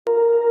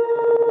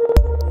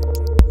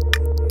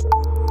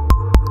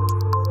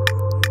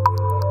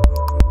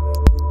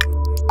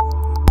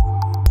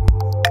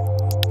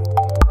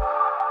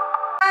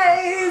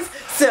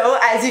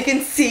as you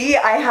can see,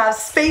 I have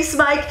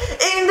SpaceMike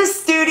in the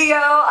studio.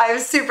 I'm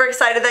super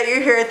excited that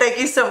you're here. Thank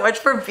you so much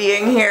for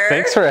being here.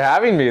 Thanks for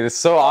having me. It's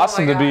so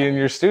awesome to be in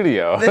your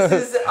studio.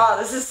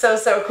 This is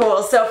so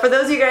cool. So for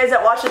those of you guys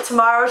that watch the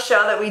TMRO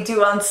show that we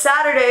do on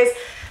Saturdays,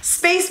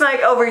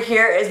 SpaceMike over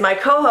here is my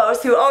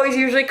co-host who always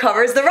usually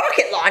covers the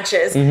rocket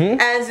launches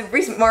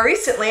and more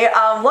recently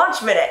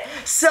Launch Minute.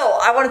 So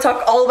I want to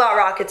talk all about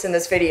rockets in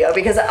this video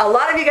because a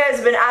lot of you guys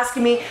have been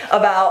asking me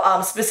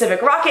about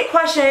specific rocket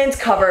questions,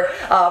 cover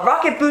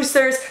rocket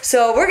boosters.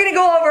 So we're gonna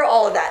go over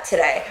all of that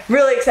today.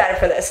 Really excited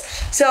for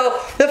this.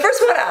 So the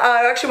first one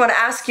I actually want to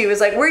ask you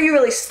is like where you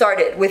really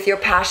started with your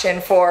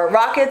passion for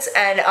rockets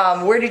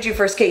and where did you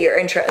first get your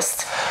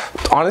interest?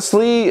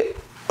 Honestly,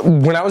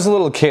 when I was a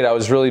little kid, I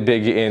was really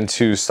big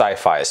into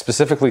sci-fi,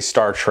 specifically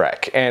Star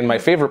Trek. And my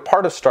favorite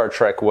part of Star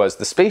Trek was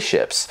the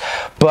spaceships.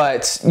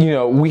 But, you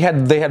know,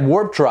 they had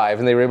warp drive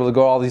and they were able to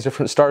go to all these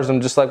different stars. And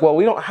I'm just like, well,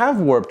 we don't have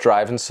warp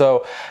drive. And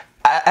so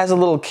as a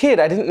little kid,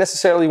 I didn't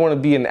necessarily want to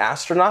be an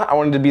astronaut. I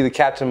wanted to be the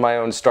captain of my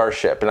own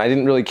starship. And I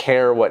didn't really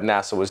care what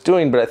NASA was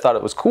doing, but I thought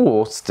it was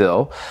cool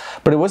still.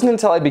 But it wasn't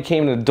until I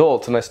became an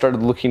adult and I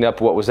started looking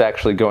up what was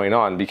actually going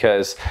on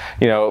because,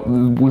 you know,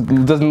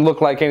 it doesn't look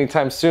like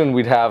anytime soon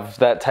we'd have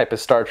that type of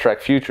Star Trek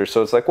future.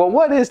 So it's like, well,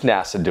 what is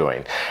NASA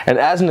doing? And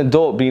as an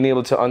adult, being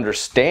able to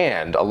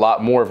understand a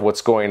lot more of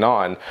what's going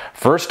on,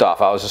 first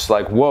off, I was just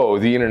like, whoa,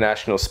 the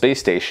International Space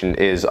Station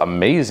is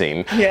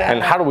amazing. Yeah.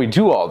 And how do we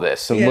do all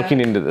this? And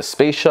looking into the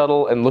space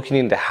shuttle and looking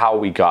into how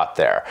we got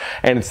there.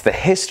 And it's the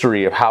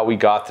history of how we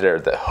got there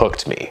that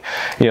hooked me.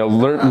 You know,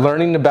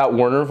 learning about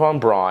Wernher von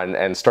Braun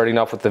and starting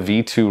off with the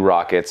V2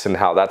 rockets and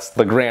how that's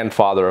the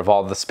grandfather of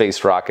all the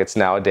space rockets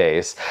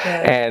nowadays.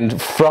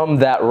 And from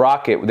that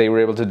rocket, they were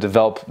able to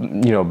develop,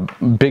 you know,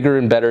 bigger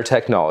and better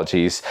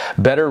technologies,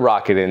 better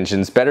rocket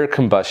engines, better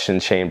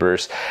combustion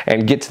chambers,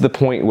 and get to the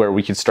point where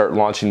we could start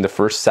launching the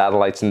first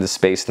satellites into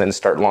space and then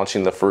start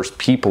launching the first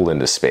people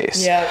into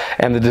space.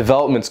 And the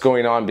developments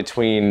going on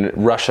between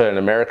Russia and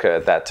America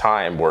at that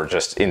time were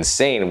just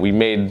insane. We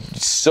made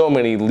so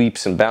many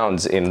leaps and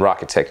bounds in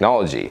rocket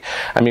technology.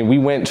 I mean, we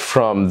went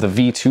from the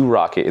V2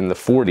 rocket in the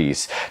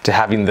 40s to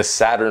having the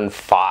Saturn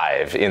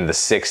V in the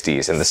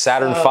 60s. And the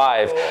Saturn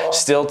V,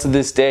 still to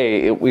this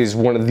day, it is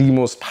one of the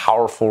most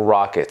powerful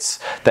rockets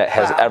that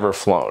has ever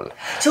flown.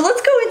 So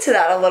let's go into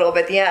that a little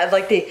bit,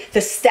 like the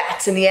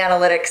stats and the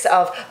analytics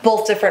of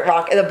both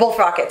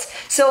rockets.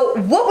 So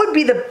what would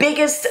be the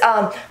biggest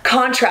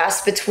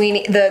contrast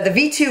between the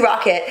V2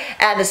 rocket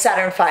and the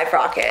Saturn V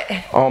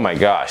rocket? Oh my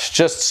gosh,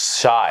 just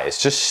size,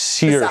 just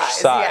sheer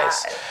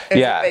size.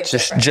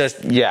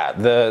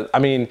 I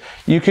mean,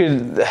 you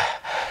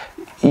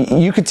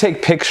could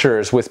take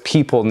pictures with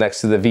people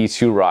next to the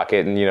V2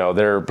 rocket and, you know,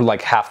 they're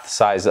like half the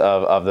size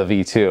of the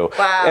V2.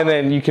 Wow. And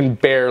then you can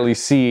barely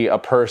see a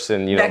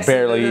person, you know, next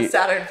to the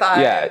Saturn V.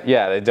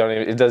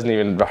 It doesn't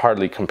even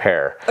hardly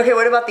compare. Okay,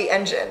 what about the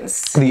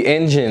engines? The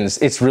engines,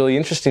 it's really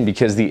interesting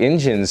because the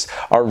engines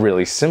are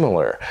really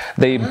similar.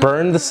 They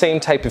burn the same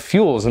type of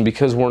fuels, and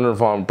because Wernher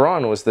von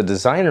Braun was the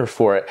designer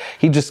for it,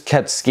 he just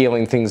kept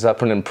scaling things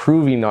up and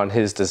improving on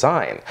his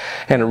design.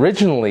 And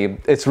originally,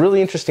 it's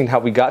really interesting how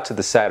we got to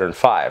the Saturn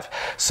V.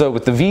 So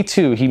with the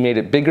V2, he made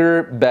it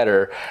bigger,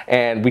 better,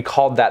 and we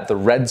called that the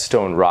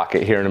Redstone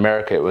Rocket here in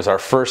America. It was our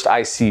first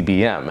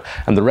ICBM.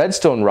 And the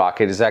Redstone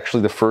Rocket is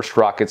actually the first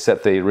rockets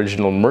that the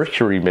original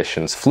Mercury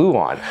missions flew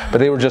on. But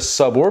they were just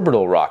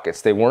suborbital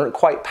rockets. They weren't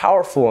quite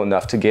powerful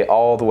enough to get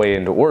all the way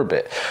into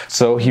orbit.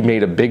 So he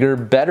made a bigger,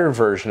 better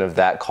version of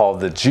that called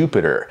the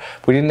Jupiter.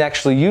 We didn't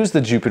actually use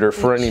the Jupiter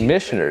for any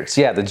missioners.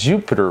 Yeah, the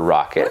Jupiter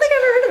rocket. I don't think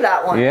I've ever heard of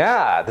that one.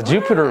 Yeah, the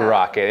Jupiter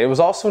rocket. It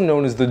was also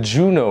known as the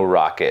Juno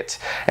rocket.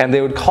 And they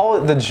would call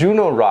it the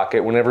Juno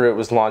rocket whenever it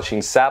was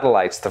launching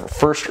satellites, the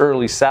first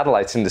early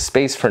satellites into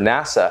space for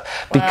NASA,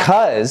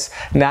 because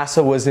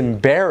NASA was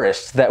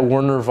embarrassed that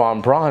Wernher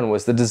von Braun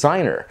was the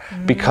designer,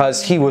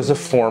 because he was a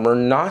former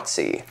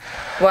Nazi.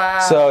 Wow.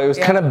 So it was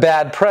kind of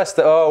bad press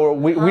that, oh,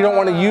 we don't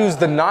want to use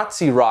the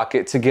Nazi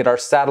rocket to get our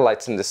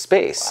satellites into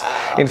space.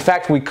 Wow. In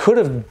fact, we could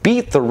have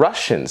beat the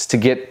Russians to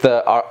get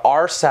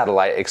our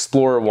satellite,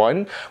 Explorer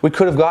 1. We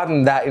could have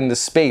gotten that into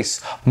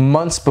space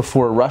months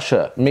before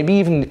Russia, maybe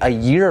even a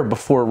year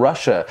before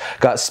Russia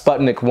got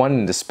Sputnik 1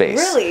 into space.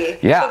 Really?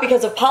 Yeah. But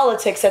because of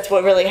politics, that's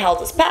what really held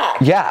us back.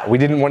 Yeah, we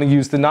didn't want to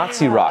use the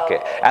Nazi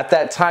rocket. At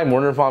that time,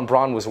 Wernher von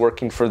Braun was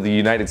working for the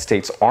United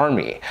States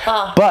Army.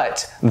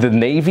 But the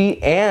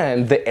Navy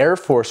and the Air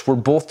Force were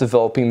both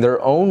developing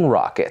their own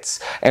rockets.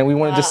 And we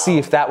wanted to see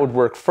if that would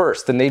work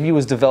first. The Navy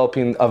was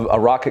developing a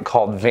rocket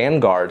called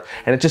Vanguard,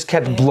 and it just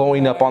kept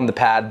blowing up on the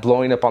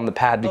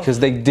pad, because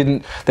they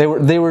didn't They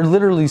were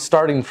literally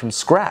starting from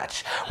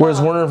scratch.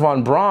 Whereas Wernher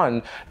von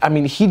Braun, I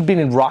mean, he'd been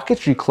in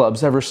rocketry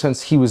clubs ever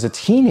since he was a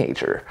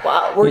teenager.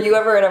 Wow. Were you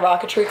ever in a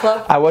rocketry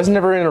club? I was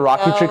never in a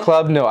rocketry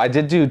club. No, I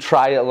did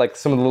try like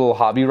some of the little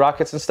hobby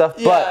rockets and stuff.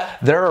 But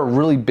there are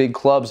really big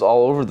clubs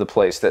all over the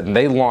place that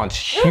they launch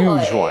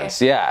huge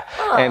ones. Yeah.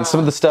 And some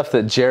of the stuff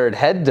that Jared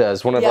Head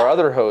does, one of our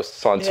other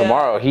hosts on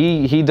Tomorrow,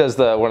 he does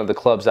one of the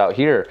clubs out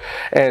here,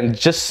 and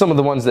just some of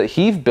the ones that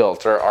he's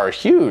built are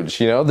huge.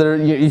 You know,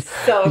 you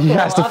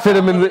have to fit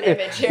him in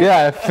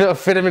the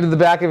fit him into the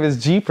back of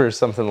his Jeep or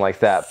something like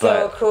that.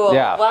 So cool.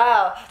 Yeah.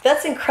 Wow,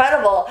 that's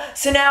incredible.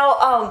 So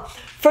now,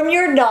 from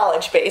your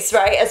knowledge base,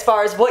 right, as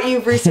far as what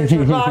you've researched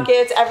with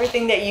rockets,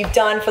 everything that you've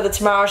done for the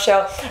Tomorrow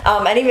Show,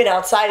 and even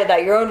outside of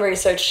that, your own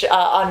research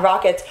on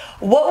rockets,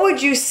 what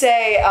would you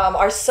say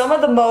are some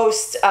of the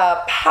most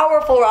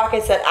powerful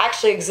rockets that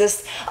actually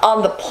exist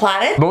on the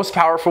planet? Most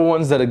powerful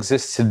ones that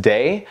exist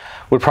today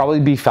would probably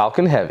be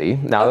Falcon Heavy.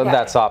 Now that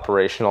that's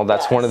operational,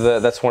 that's one of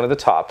the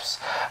tops,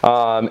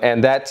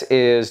 and that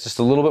is just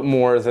a little bit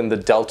more than the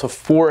Delta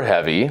IV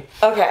Heavy.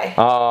 Okay.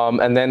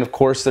 And then of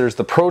course there's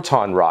the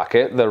Proton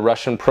rocket, the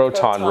Russian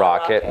Proton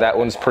rocket. That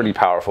one's pretty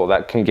powerful.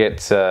 That can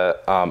get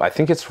I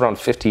think it's around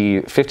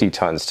 50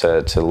 tons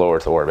to low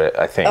Earth orbit,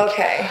 I think.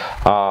 Okay.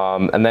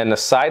 And then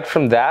aside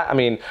from that, I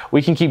mean,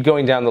 we can keep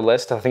going down the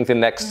list. I think the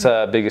next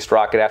biggest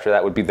rocket after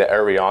that would be the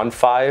Ariane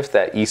 5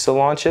 that ESA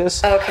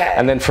launches. Okay.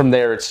 And then from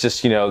there, it's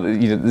just, you know,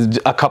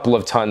 a couple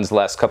of tons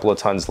less,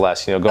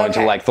 you know, going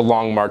to like the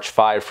Long March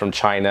 5 from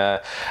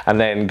China, and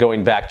then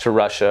going back to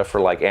Russia for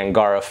like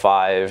Angara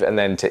 5, and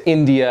then to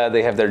India,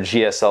 they have their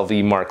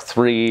GSLV Mark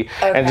III,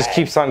 and just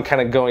keeps on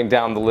kind of going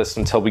down the list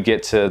until we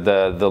get to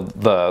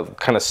the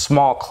kind of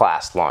small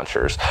class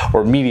launchers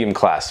or medium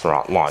class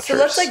launchers. So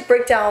let's like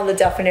break down the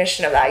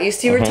definition of that.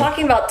 You were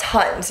talking about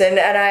tons, and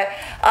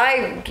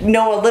I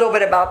know a little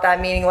bit about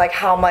that, meaning like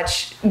how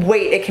much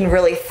weight it can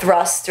really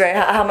thrust, right?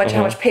 How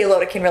much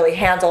payload it can really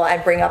handle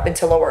and bring up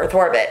into low Earth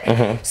orbit.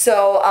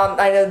 So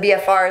I know the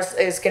BFR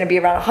is going to be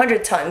around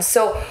 100 tons.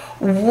 So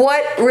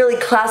what really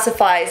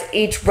classifies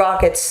each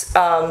rocket's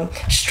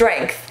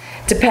strength?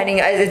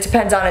 It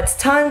depends on its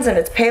tons and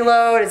its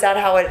payload. Is that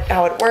how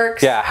it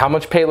works? Yeah, how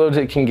much payload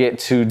it can get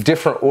to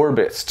different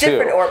orbits too.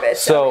 Different orbits.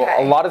 So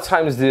a lot of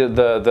times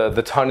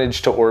the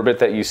tonnage to orbit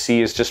that you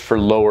see is just for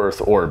low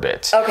Earth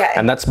orbit. Okay.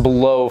 And that's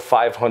below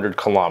 500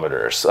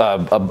 kilometers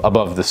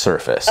above the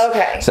surface.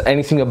 Okay. So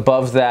anything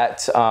above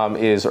that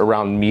is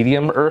around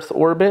medium Earth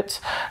orbit,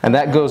 and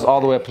that goes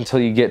all the way up until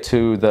you get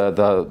to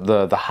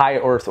the high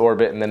Earth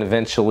orbit, and then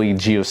eventually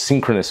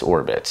geosynchronous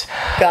orbit.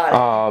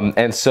 Got it.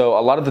 And so a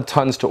lot of the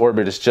tons to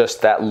orbit is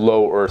just that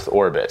low Earth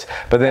orbit.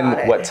 But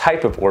then what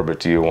type of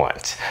orbit do you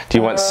want? Do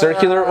you want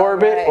circular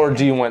orbit, or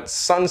do you want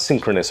sun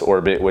synchronous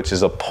orbit, which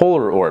is a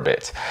polar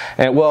orbit?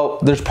 And well,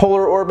 there's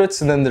polar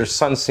orbits and then there's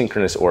sun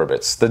synchronous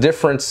orbits. The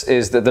difference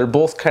is that they're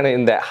both kind of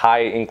in that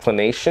high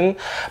inclination,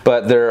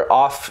 but they're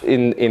off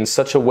in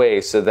such a way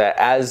so that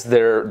as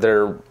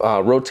they're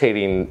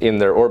rotating in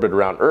their orbit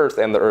around Earth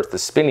and the Earth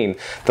is spinning,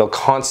 they'll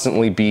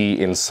constantly be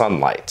in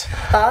sunlight.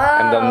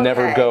 And they'll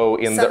never go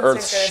in the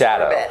Earth's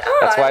shadow.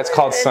 That's why it's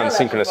called sun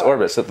synchronous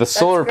orbit. So the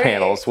solar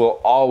panels will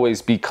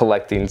always be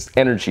collecting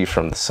energy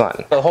from the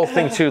sun. The whole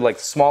thing too, like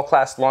small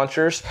class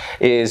launchers,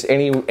 is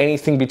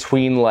anything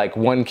between like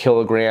 1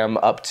 kilogram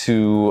up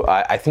to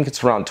I think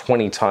it's around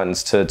 20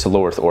 tons to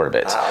low Earth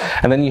orbit.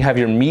 And then you have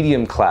your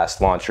medium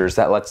class launchers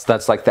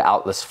that's like the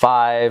Atlas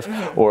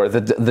 5 or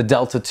the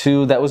Delta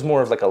II. That was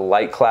more of like a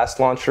light class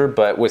launcher,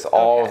 but with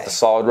all of the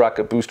solid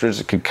rocket boosters,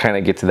 it could kind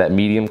of get to that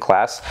medium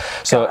class.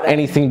 So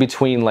anything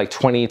between like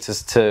 20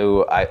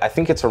 to I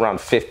think it's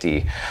around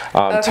 50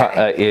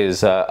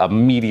 is a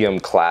medium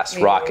class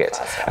rocket.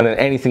 And then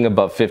anything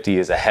above 50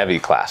 is a heavy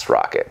class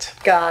rocket.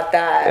 Got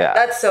that. Yeah.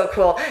 That's so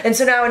cool. And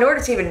so now in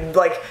order to even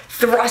like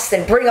thrust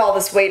and bring all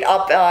this weight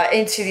up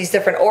into these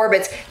different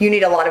orbits, you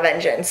need a lot of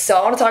engines. So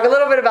I want to talk a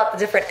little bit about the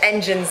different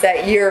engines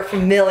that you're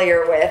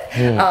familiar with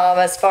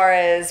as far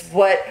as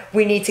what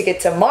we need to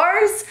get to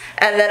Mars,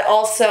 and then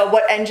also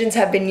what engines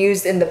have been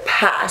used in the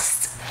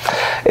past.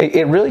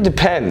 It really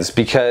depends,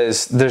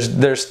 because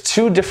there's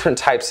two different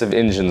types of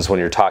engines when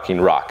you're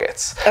talking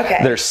rockets.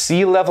 There's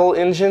sea level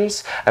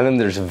engines, and then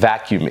there's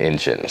vacuum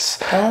engines.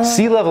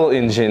 Sea level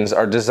engines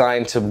are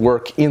designed to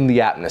work in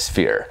the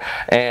atmosphere,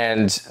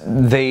 and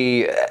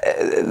the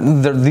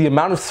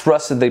amount of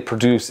thrust that they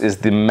produce is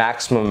the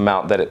maximum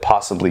amount that it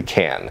possibly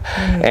can.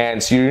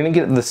 And so you're going to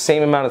get the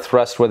same amount of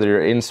thrust whether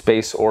you're in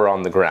space or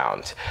on the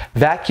ground.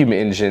 Vacuum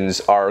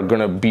engines are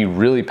going to be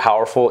really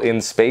powerful in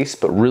space,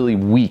 but really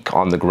weak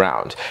on the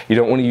ground. You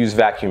don't want to use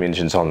vacuum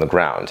engines on the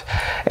ground.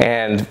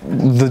 And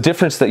the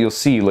difference that you'll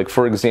see, like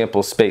for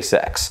example,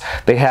 SpaceX,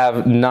 they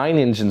have 9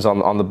 engines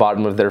on the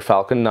bottom of their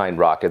Falcon 9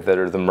 rocket that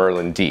are the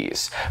Merlin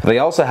Ds. They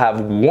also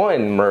have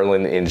 1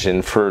 Merlin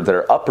engine for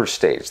their upper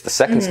stage, the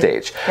second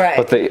stage.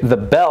 But the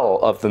bell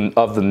of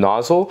the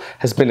nozzle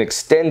has been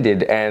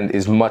extended and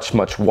is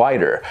much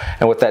wider.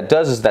 And what that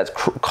does is that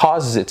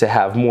causes it to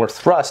have more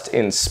thrust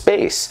in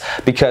space,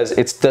 because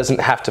it doesn't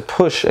have to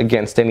push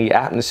against any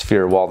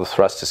atmosphere while the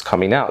thrust is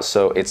coming coming out.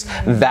 So it's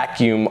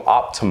vacuum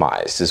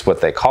optimized is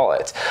what they call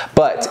it.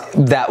 But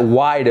that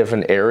wide of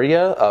an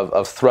area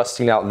of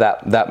thrusting out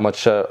that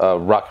much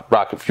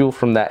rocket fuel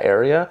from that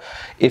area,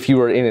 if you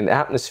were in an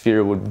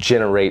atmosphere,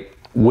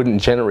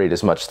 wouldn't generate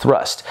as much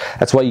thrust.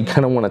 That's why you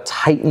kind of want to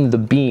tighten the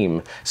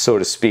beam, so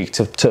to speak,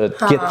 to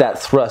get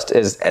that thrust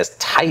as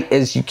tight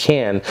as you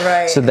can,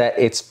 so that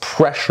its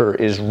pressure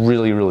is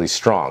really, really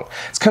strong.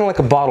 It's kind of like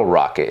a bottle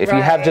rocket. If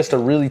you have just a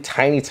really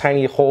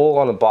tiny hole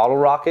on a bottle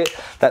rocket,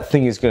 that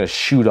thing is going to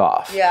shoot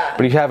off.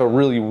 But if you have a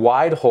really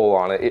wide hole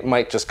on it, it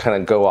might just kind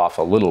of go off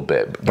a little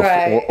bit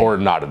before, or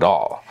not at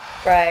all.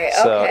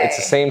 So it's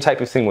the same type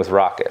of thing with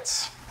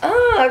rockets.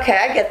 Oh, okay,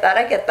 I get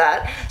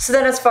that. So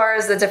then as far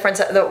as the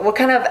difference, what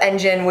kind of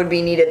engine would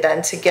be needed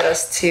then to get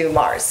us to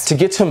Mars? To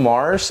get to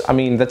Mars, I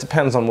mean, that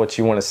depends on what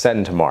you want to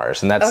send to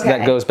Mars. And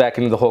that goes back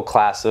into the whole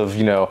class of,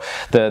 you know,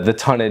 the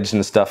tonnage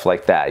and stuff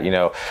like that. You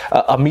know,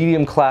 a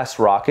medium class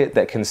rocket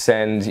that can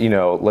send, you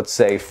know, let's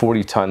say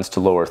 40 tons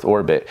to low Earth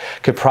orbit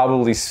could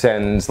probably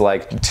send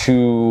like 2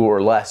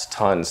 or less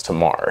tons to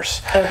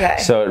Mars.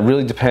 So it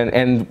really depends,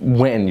 and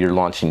when you're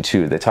launching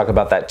too. They talk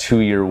about that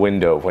 2-year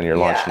window when you're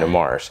launching to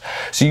Mars.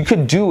 So you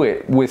could do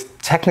it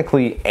with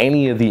technically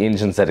any of the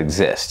engines that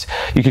exist.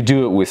 You could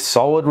do it with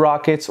solid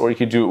rockets, or you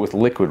could do it with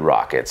liquid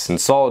rockets. And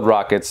solid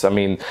rockets, I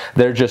mean,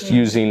 they're just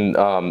using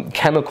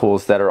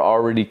chemicals that are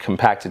already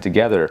compacted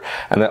together,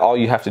 and then all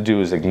you have to do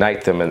is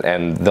ignite them,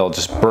 and they'll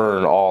just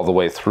burn all the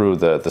way through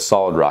the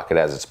solid rocket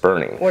as it's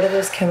burning. What are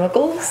those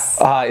chemicals?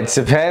 It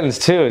depends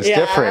too. It's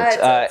different.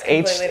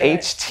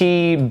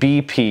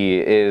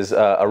 HTBP is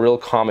a real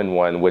common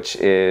one, which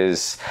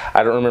is,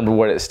 I don't remember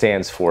what it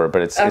stands for,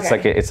 but it's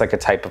like a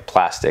type of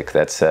plastic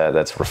that's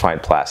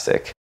refined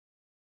plastic.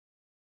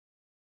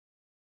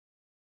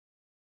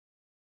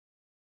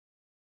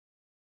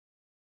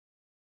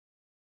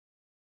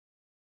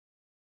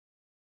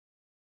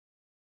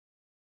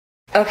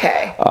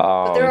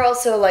 But there are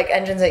also like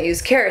engines that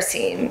use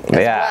kerosene as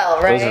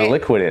well, right? Those are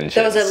liquid engines.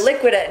 Those are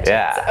liquid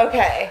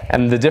engines.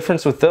 And the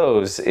difference with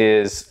those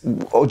is,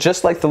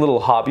 just like the little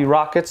hobby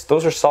rockets,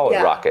 those are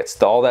solid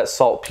rockets. All that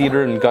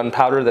saltpeter and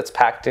gunpowder that's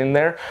packed in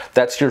there,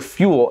 that's your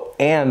fuel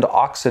and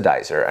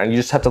oxidizer, and you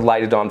just have to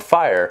light it on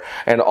fire,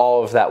 and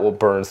all of that will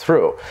burn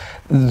through.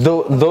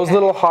 Those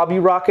little hobby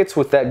rockets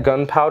with that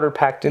gunpowder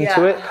packed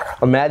into it,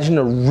 imagine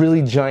a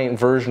really giant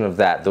version of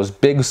that. Those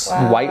big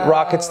white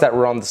rockets that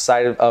were on the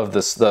side of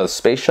the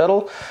space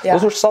shuttle,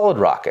 those were solid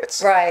rockets.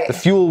 The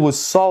fuel was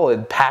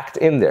solid, packed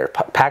in there,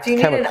 packed chemicals.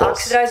 Do you need an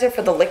oxidizer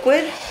for the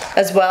liquid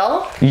as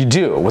well? You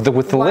do. With the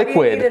liquid. Why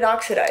do you need an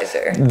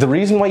oxidizer? The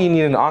reason why you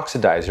need an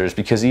oxidizer is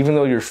because even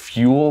though your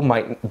fuel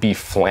might be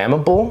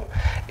flammable,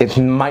 it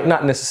might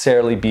not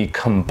necessarily be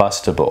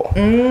combustible.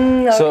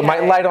 So it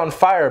might light on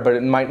fire, but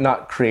it might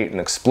not create an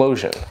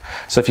explosion.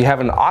 So if you have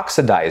an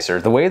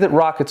oxidizer, the way that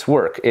rockets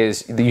work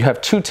is you have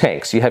 2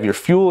 tanks. You have your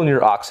fuel and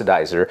your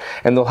oxidizer,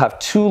 and they'll have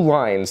 2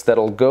 lines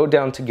that'll go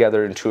down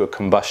together into a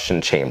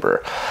combustion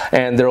chamber.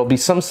 And there'll be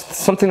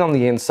something on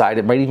the inside.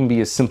 It might even be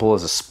as simple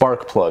as a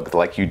spark plug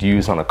like you'd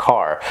use on a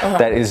car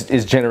that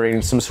is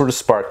generating some sort of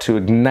spark to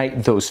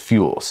ignite those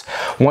fuels.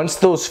 Once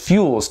those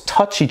fuels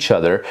touch each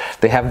other,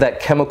 they have that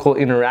chemical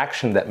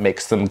interaction that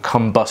makes them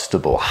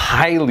combustible,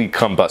 highly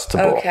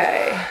combustible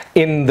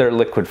in their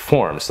liquid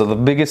form. So the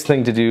biggest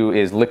thing to do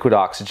is liquid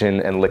oxygen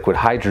and liquid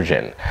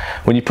hydrogen.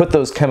 When you put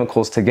those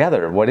chemicals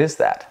together, what is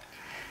that?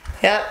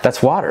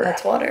 That's water.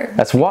 That's water.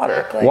 That's water.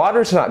 Exactly.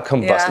 Water's not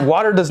combustible.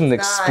 Water doesn't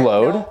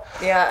explode.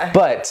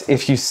 But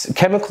if you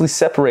chemically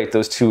separate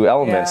those 2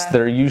 elements,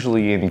 they're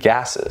usually in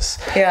gases.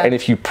 And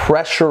if you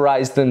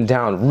pressurize them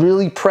down,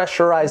 really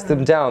pressurize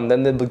them down,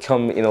 then they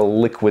become in a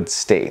liquid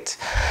state.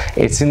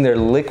 It's in their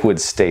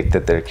liquid state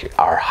that they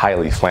are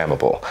highly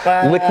flammable.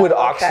 Liquid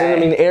oxygen, I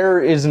mean,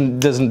 air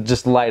doesn't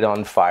just light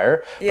on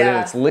fire, but in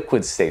its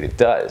liquid state it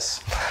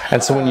does.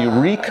 And so when you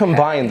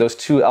recombine those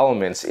 2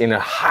 elements in a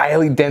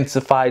highly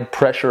densified,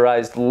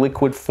 pressurized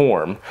liquid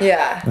form,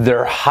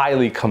 they're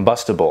highly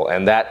combustible,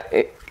 and that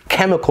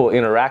chemical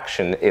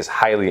interaction is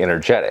highly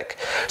energetic.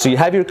 So you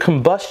have your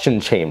combustion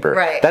chamber.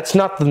 That's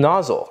not the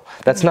nozzle.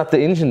 That's not the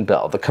engine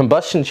bell. The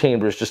combustion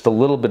chamber is just a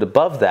little bit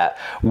above that,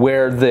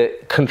 where the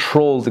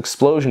controlled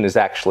explosion is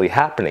actually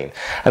happening.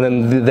 And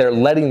then they're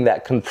letting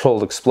that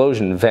controlled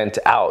explosion vent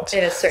out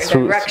in a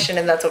certain direction,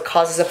 and that's what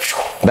causes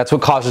That's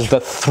what causes the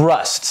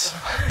thrust.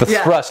 The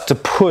thrust to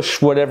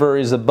push whatever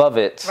is above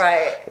it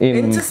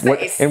into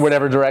space. In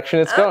whatever direction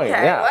it's going.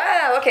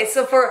 Wow. Okay.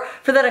 So for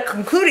that, a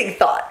concluding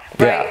thought,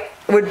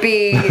 would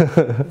be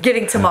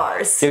getting to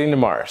Mars. Getting to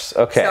Mars.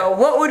 Okay. So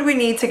what would we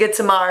need to get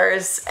to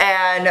Mars,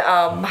 and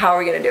how are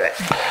we going to do it?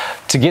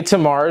 To get to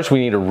Mars, we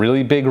need a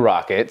really big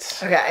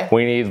rocket.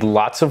 We need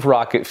lots of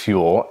rocket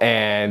fuel,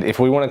 and if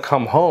we want to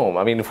come home,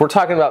 I mean, if we're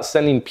talking about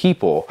sending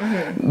people,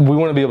 we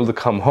want to be able to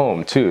come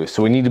home too.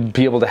 So we need to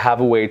be able to have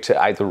a way to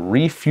either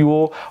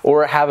refuel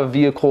or have a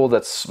vehicle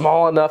that's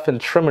small enough and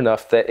trim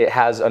enough that it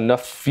has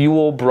enough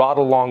fuel brought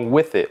along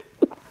with it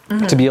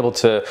to be able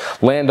to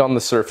land on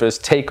the surface,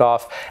 take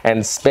off,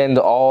 and spend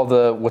all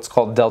the what's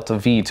called delta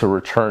V to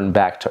return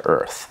back to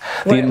Earth.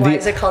 Why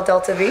is it called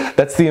delta V?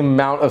 That's the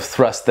amount of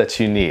thrust that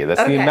you need.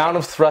 That's the amount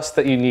of thrust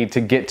that you need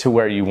to get to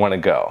where you want to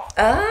go.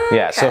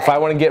 Yeah, so if I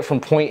want to get from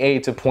point A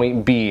to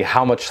point B,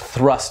 how much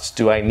thrust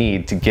do I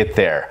need to get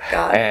there?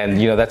 And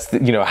that's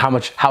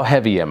how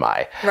heavy am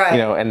I? Right.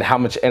 And how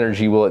much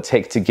energy will it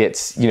take to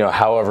get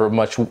however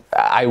much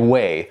I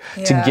weigh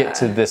to get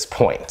to this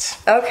point.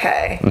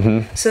 Okay.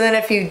 So then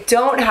if you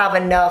don't have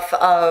enough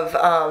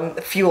of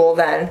fuel,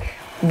 then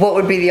what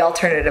would be the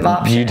alternative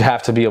option? You'd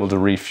have to be able to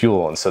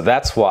refuel, and so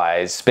that's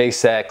why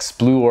SpaceX,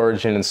 Blue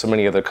Origin, and so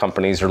many other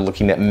companies are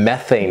looking at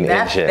methane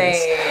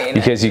engines,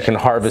 because you can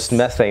harvest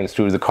methane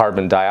through the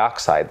carbon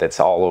dioxide that's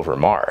all over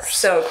Mars.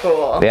 So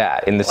cool. Yeah,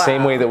 in the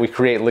same way that we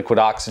create liquid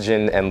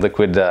oxygen and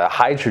liquid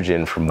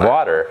hydrogen from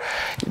water,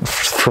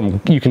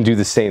 you can do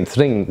the same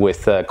thing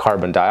with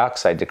carbon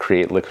dioxide to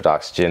create liquid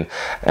oxygen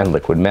and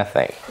liquid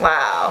methane.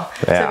 Wow.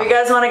 Yeah. So if you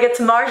guys want to get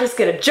to Mars, just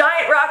get a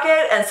giant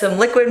rocket and some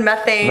liquid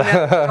methane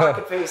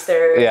rocket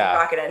boosters,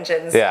 rocket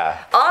engines.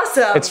 Yeah.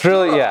 Awesome. It's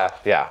really, yeah.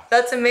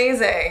 That's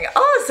amazing.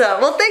 Awesome.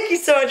 Well, thank you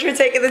so much for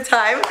taking the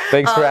time.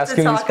 Thanks for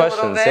asking these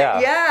questions.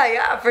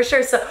 Yeah, for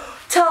sure. So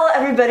tell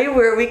everybody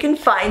where we can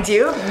find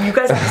you. You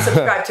guys have to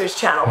subscribe to his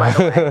channel, by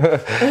the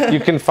way. You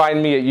can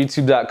find me at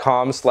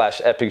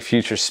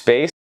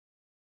youtube.com/epicfuturespace.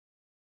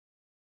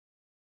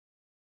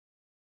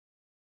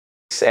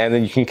 And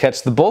then you can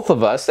catch the both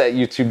of us at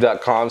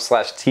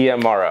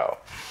youtube.com/TMRO.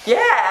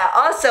 Yeah,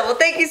 awesome. Well,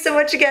 thank you so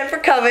much again for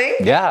coming.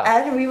 Yeah.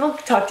 And we will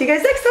talk to you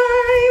guys next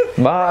time.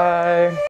 Bye.